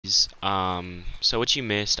days. So what you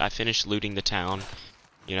missed, I finished looting the town.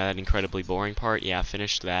 You know, that incredibly boring part? Yeah, I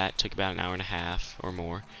finished that. Took about an hour and a half or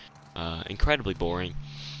more. Incredibly boring.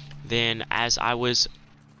 Then, as I was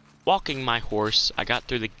walking my horse, I got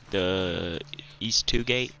through the East 2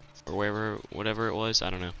 gate, or whatever it was, I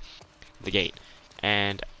don't know. The gate.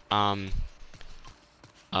 And, yeah,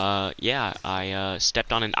 I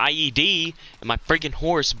stepped on an IED, and my freaking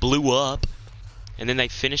horse blew up. And then they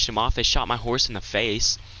finished him off. They shot my horse in the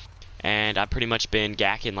face. And I've pretty much been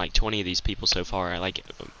gacking like 20 of these people so far. Like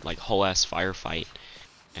whole ass firefight.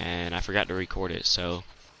 And I forgot to record it, so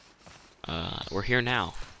we're here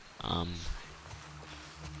now.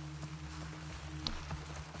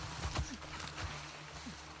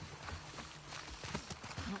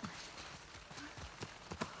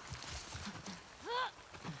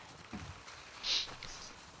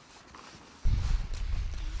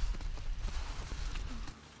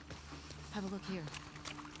 Have a look here.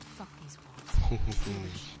 Fuck these walls.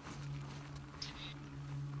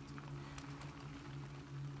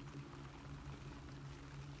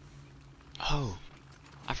 Oh,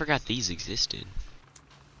 I forgot these existed.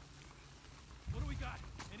 What do we got?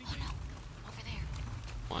 Anything? Oh no, over there.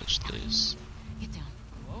 Watch this. Get down.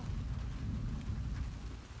 Hello?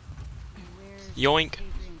 Yoink.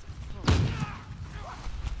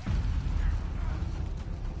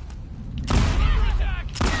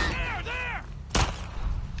 There!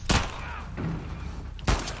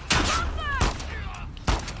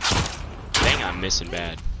 Dang, I'm missing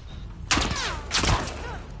bad.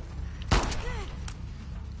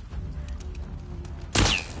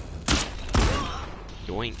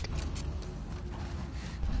 Yoink.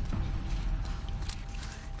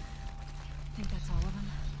 Think that's all of them?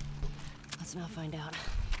 Let's not find out.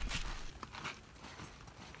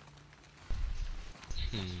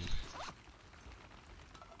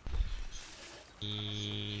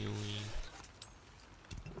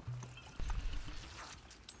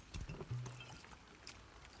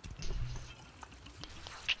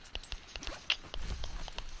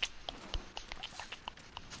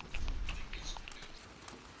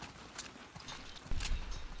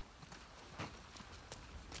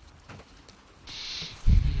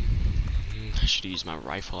 I should use my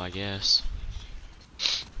rifle, I guess.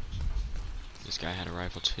 This guy had a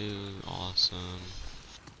rifle too. Awesome.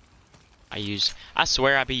 I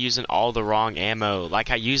swear I be using all the wrong ammo. Like,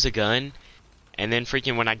 I use a gun, and then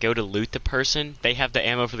freaking when I go to loot the person, they have the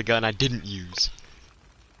ammo for the gun I didn't use.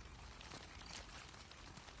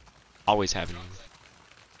 Always happening.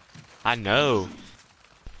 I know.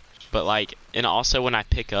 But like, and also when I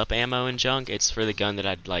pick up ammo and junk, it's for the gun that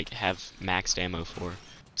I'd like have maxed ammo for.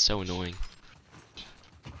 It's so annoying.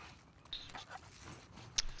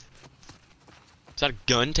 Is that a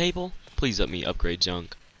gun table? Please let me upgrade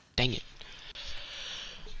junk. Dang it.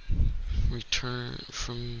 Return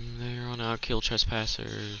from there on out, kill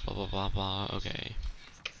trespassers, blah blah blah blah. Okay.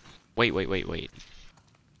 Wait.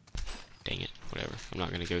 Dang it. Whatever. I'm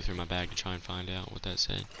not gonna go through my bag to try and find out what that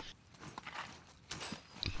said.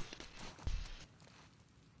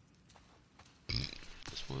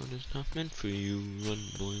 This one is not meant for you. Run,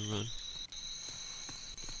 boy, run.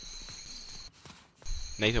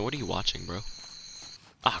 Nathan, what are you watching, bro?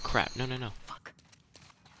 Ah, crap. No. Fuck.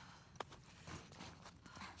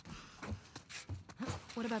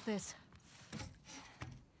 What about this?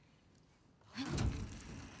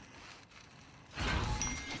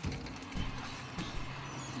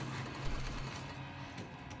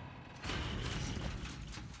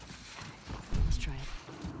 Let's try it.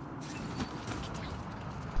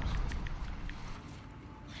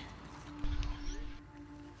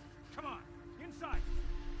 Come on, inside.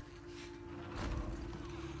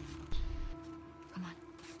 Come on.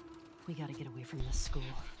 We gotta get away from this school.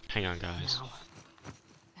 Hang on, guys. Now.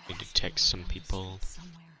 Need to text some people.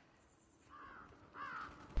 Somewhere.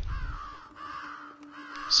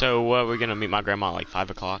 So, we're gonna meet my grandma at like 5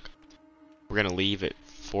 o'clock. We're gonna leave at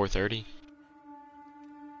 4:30.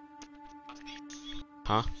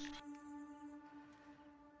 Huh?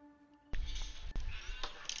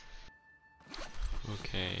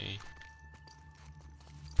 Okay.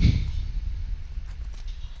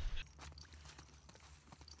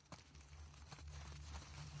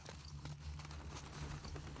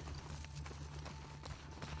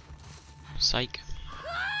 Psych.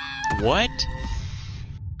 What?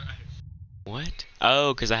 What?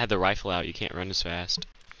 Oh, because I had the rifle out. You can't run as fast.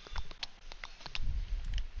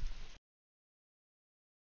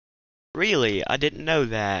 Really? I didn't know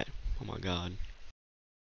that. Oh my god.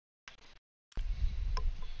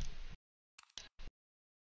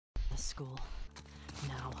 The school.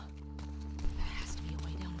 Now. There has to be a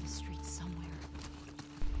way down the street somewhere.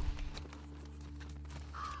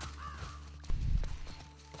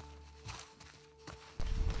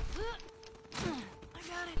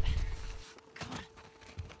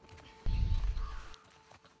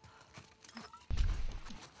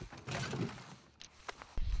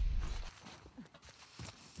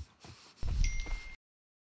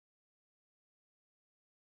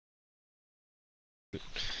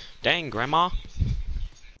 Dang, Grandma.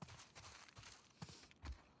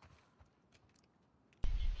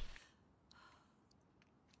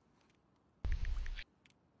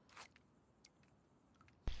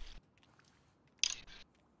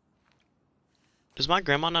 Does my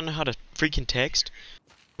grandma not know how to freaking text?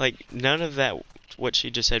 Like, none of that, what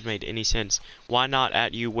she just said made any sense. Why not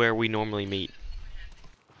at you where we normally meet?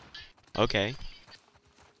 Okay.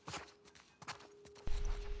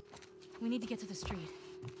 We need to get to the street.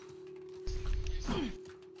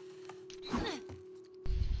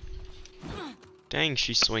 Dang,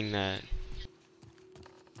 she swing that.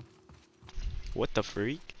 What the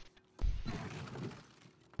freak?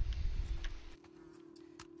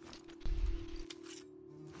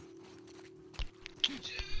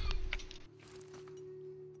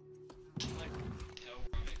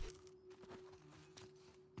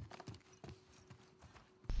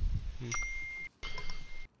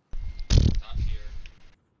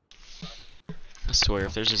 I swear,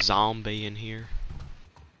 if there's a zombie in here.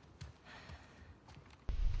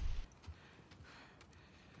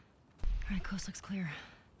 Alright, coast looks clear.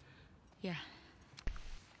 Yeah.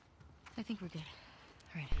 I think we're good.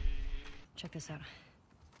 Alright. Check this out.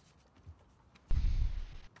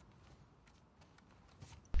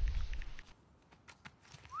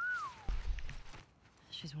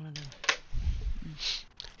 She's one of them.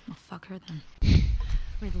 Well, fuck her then.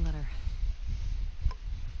 Read the letter.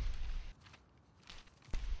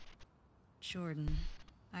 Jordan,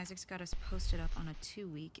 Isaac's got us posted up on a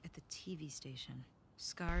 2-week at the TV station.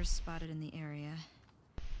 Scars spotted in the area.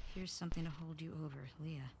 Here's something to hold you over,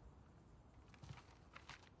 Leah.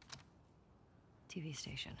 TV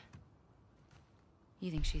station.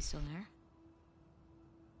 You think she's still there?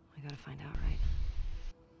 We gotta find out, right?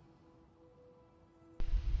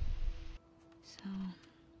 So,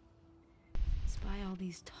 spy all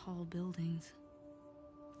these tall buildings.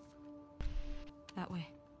 That way.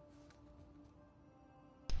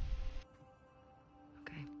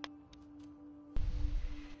 Okay.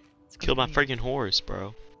 Killed my freaking horse,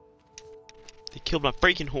 bro. They killed my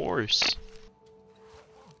freaking horse.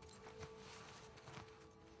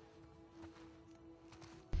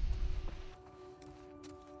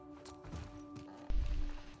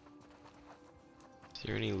 Is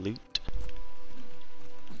there any loot?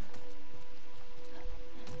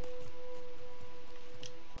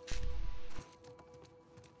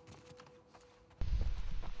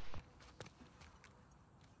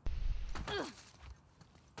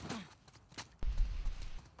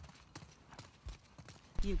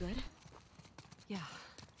 You good? Yeah.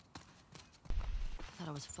 Thought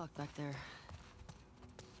I was fucked back there.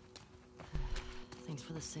 Thanks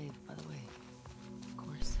for the save, by the way. Of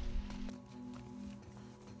course.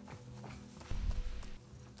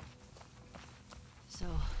 So,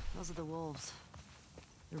 those are the wolves.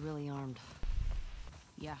 They're really armed.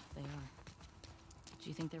 Yeah, they are. Do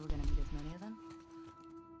you think they were gonna meet as many of them?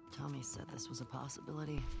 Tommy said this was a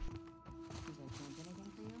possibility. Did they change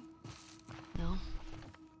anything for you? No?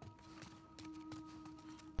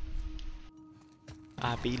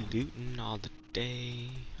 I be looting all the day.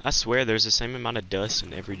 I swear there's the same amount of dust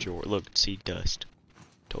in every drawer. Look, see, dust.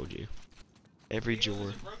 Told you. Every drawer.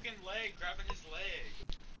 There's a broken leg grabbing his leg.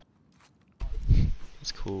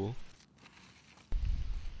 That's cool.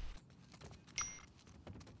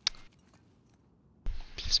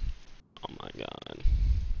 Oh my god.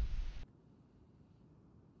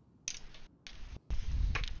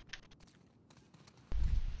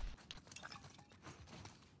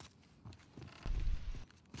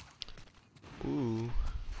 Ooh.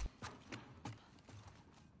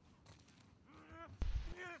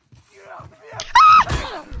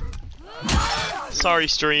 Sorry,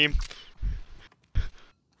 stream.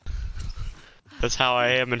 That's how I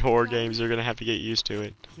am in horror games. You're gonna have to get used to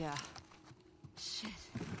it. Yeah. Shit.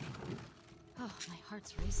 Oh, my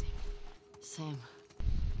heart's racing. Same.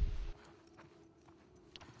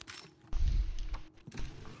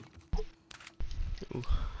 Ooh.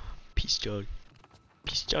 Pistol.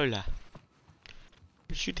 Pistola.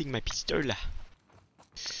 You're shooting my pistola.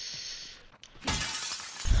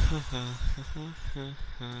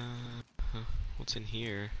 What's in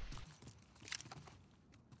here?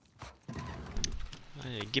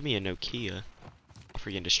 Give me a Nokia. I'll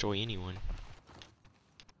freaking destroy anyone.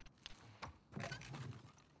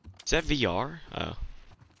 Is that VR? Oh.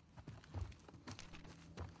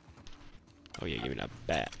 Oh yeah, give me that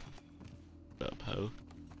bat. Up, ho.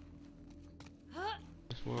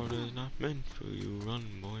 This world is not meant for you. Run,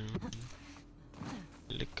 boy, run.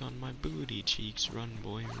 Lick on my booty cheeks. Run,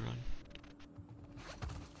 boy, run.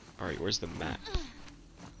 Alright, where's the map?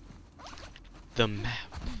 The map.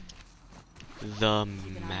 The Keep an eye out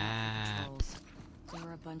for map. patrols. There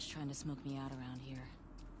were a bunch trying to smoke me out around here.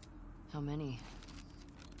 How many?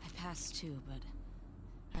 I passed two, but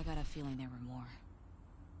I got a feeling there were more.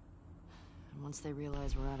 And once they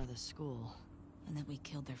realize we're out of the school, And that we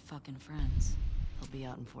killed their fucking friends. they'll be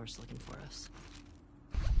out in force looking for us.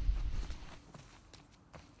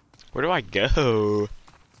 Where do I go?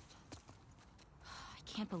 I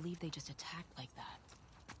can't believe they just attacked like that.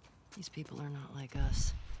 These people are not like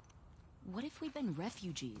us. What if we'd been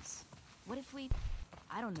refugees? What if we,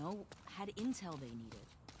 I don't know, had intel they needed?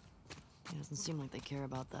 It doesn't seem like they care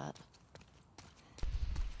about that.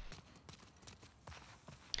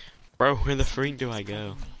 Bro, where the freak do I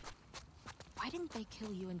go? Why didn't they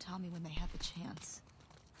kill you and Tommy when they had the chance?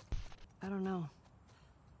 I don't know.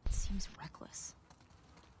 It seems reckless.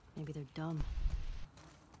 Maybe they're dumb.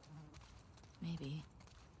 Maybe.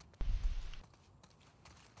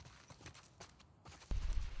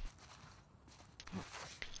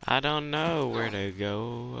 I don't know where to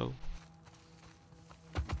go.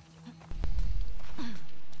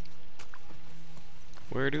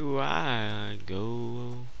 Where do I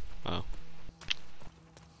go? Oh.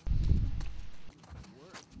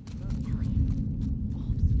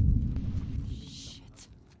 Shit.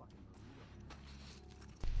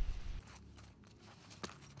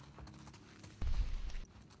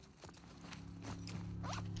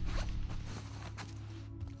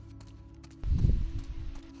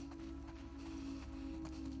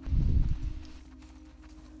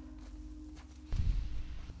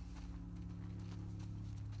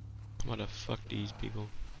 What the fuck these people?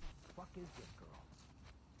 Fuck is this girl?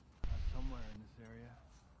 Somewhere in this area.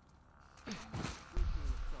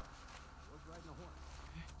 Was riding a horse.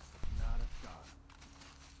 Not a scar.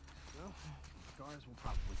 Well, scars will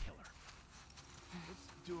probably kill her. Let's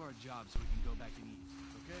do our job so we can go back and eat,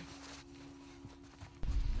 okay?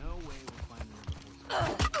 No way we'll find her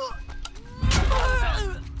before.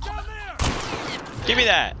 Down there! Give me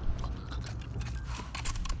that!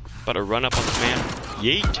 About to run up on this man.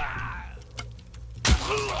 Yeet!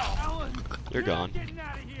 Alan, You're gone. getting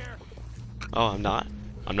out of here. Oh, I'm not?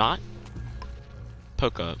 I'm not?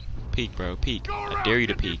 Poke up. Peek, bro. Peek. I dare you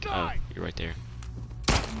to peek. Oh, you're right there.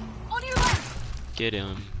 On your left! Get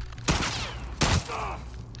him.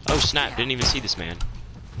 Oh, snap. Didn't even see this man.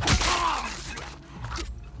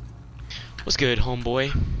 What's good,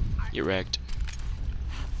 homeboy? Get wrecked.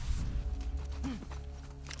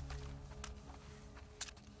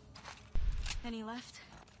 Any left?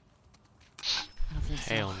 I don't think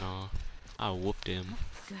so. Hell no. I whooped him.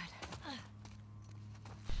 Good.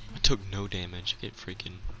 I took no damage. Get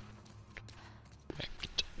freaking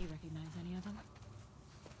wrecked. You recognize any of them?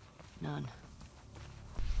 None.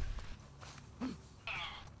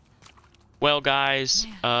 Well, guys,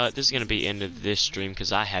 this is gonna be the end of this stream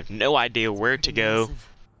because I have no idea where to go. Massive.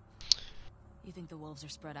 You think the wolves are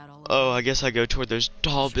spread out all over? Oh, I guess I go toward those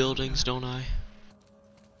tall buildings, don't I?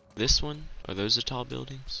 This one? Are those the tall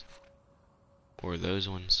buildings? Or those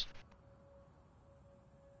ones?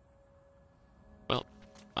 Well,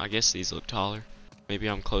 I guess these look taller. Maybe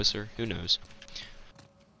I'm closer. Who knows?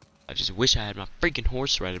 I just wish I had my freaking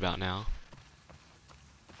horse right about now.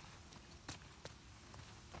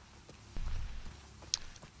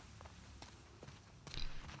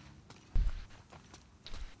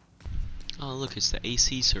 Oh, look, it's the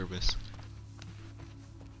AC service.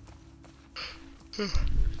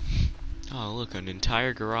 Oh, look, an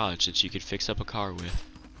entire garage that you could fix up a car with.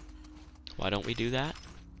 Why don't we do that?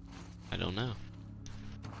 I don't know.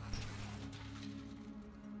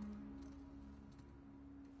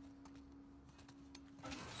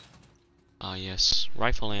 Ah, yes,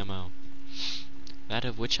 rifle ammo. That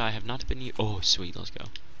of which I have not been used. Oh, sweet, let's go.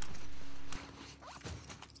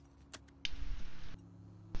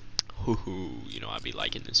 Hoo-hoo, you know, I be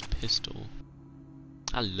liking this pistol.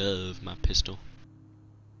 I love my pistol.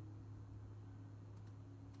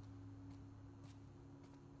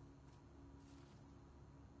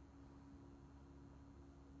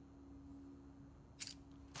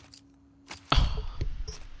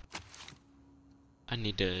 I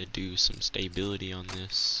need to do some stability on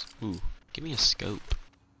this. Ooh, give me a scope.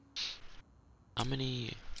 How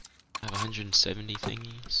many? I have 170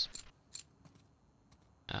 thingies.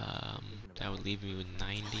 That would leave me with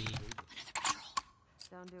 90.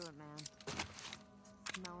 Don't do it, man.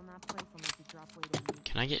 Smelling that place will make you drop weight immediately.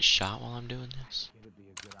 Can I get shot while I'm doing this? It'd be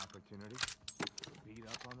a good opportunity. Beat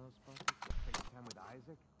up on those fuckers. FaceTime with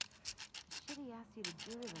Isaac. Shit he asked you to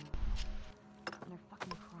do to them. And they're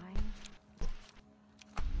fucking crying.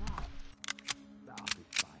 Wow. That'll be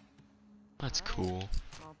fine. That's cool.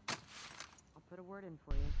 Well, I'll put a word in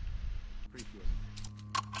for you. Appreciate it.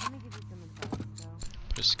 Let me give you some advice, though.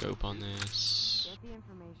 Put a scope on this. Get the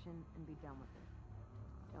information and be done with it.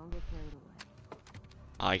 Don't get carried away.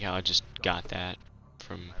 I like how I just got that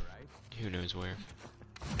from who knows where.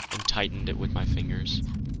 And tightened it with my fingers.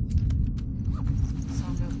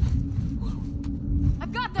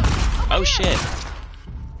 I've got them! Oh shit!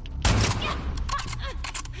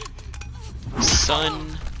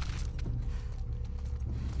 Son!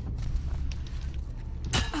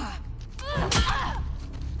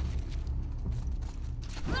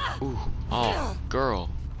 Ooh, oh, girl.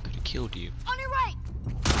 Could have killed you. On your right!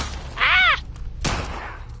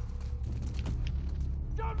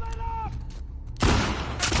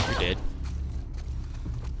 You're dead.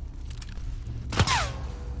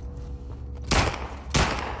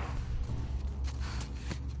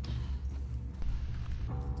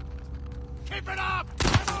 Keep it up!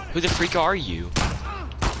 Who the freak are you?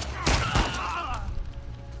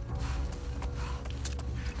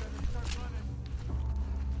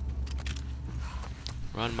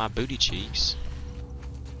 Run my booty cheeks.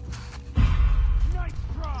 Nice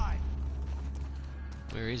try!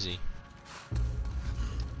 Where is he?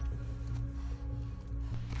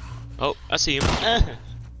 Oh, I see him.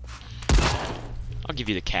 I'll give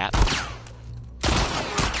you the cap.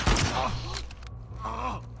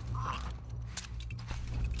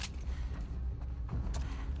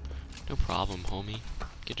 No problem, homie.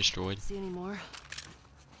 Get destroyed. See any more?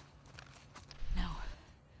 No.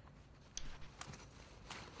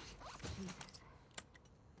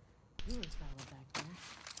 You were solid back there.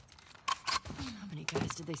 How many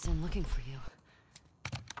guys did they send looking for you?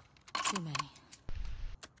 Too many.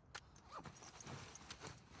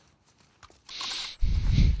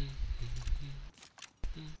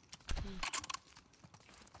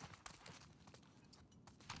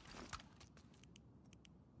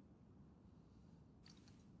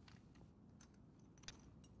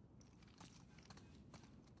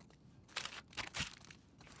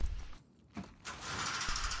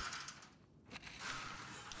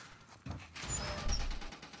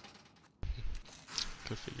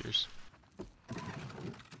 Go figures.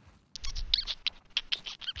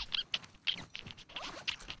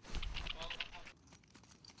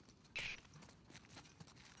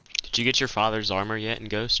 Did you get your father's armor yet in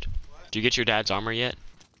Ghost? Did you get your dad's armor yet?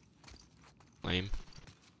 Lame.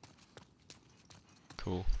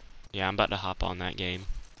 Cool. Yeah, I'm about to hop on that game.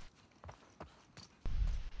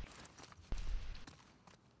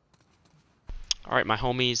 Alright, my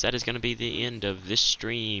homies, that is going to be the end of this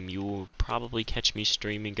stream. You will probably catch me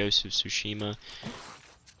streaming Ghost of Tsushima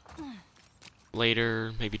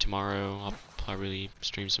later, maybe tomorrow. I'll probably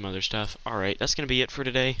stream some other stuff. Alright, that's going to be it for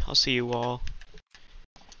today. I'll see you all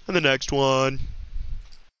in the next one.